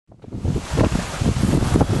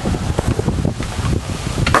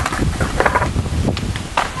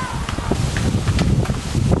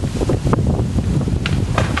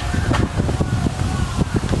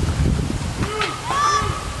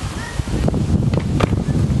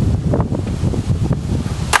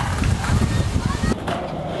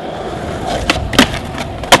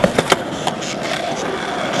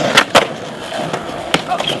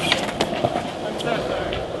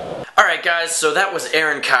guys, so that was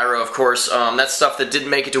Aaron Cairo, of course. That's stuff that didn't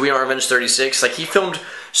make it to We Want Revenge 36. Like, he filmed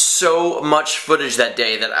so much footage that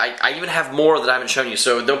day that I even have more that I haven't shown you,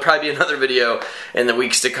 so there'll probably be another video in the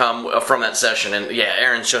weeks to come from that session, and yeah,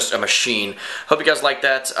 Aaron's just a machine. Hope you guys like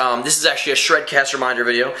that. This is actually a Shredcast reminder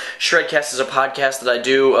video. Shredcast is a podcast that I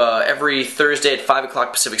do every Thursday at 5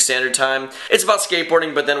 o'clock Pacific Standard Time. It's about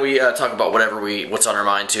skateboarding, but then we talk about what's on our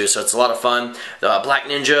mind too, so it's a lot of fun. Black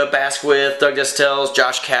Ninja, Baskwith, Doug Destells,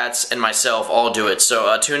 Josh Katz, and myself all do it.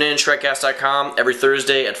 So tune in, shredcast.com, every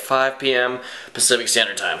Thursday at 5 p.m. Pacific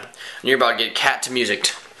Standard Time. And you're about to get Cat to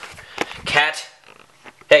music. Cat,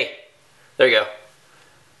 hey, there you go.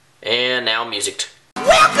 And now music.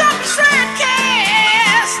 Welcome!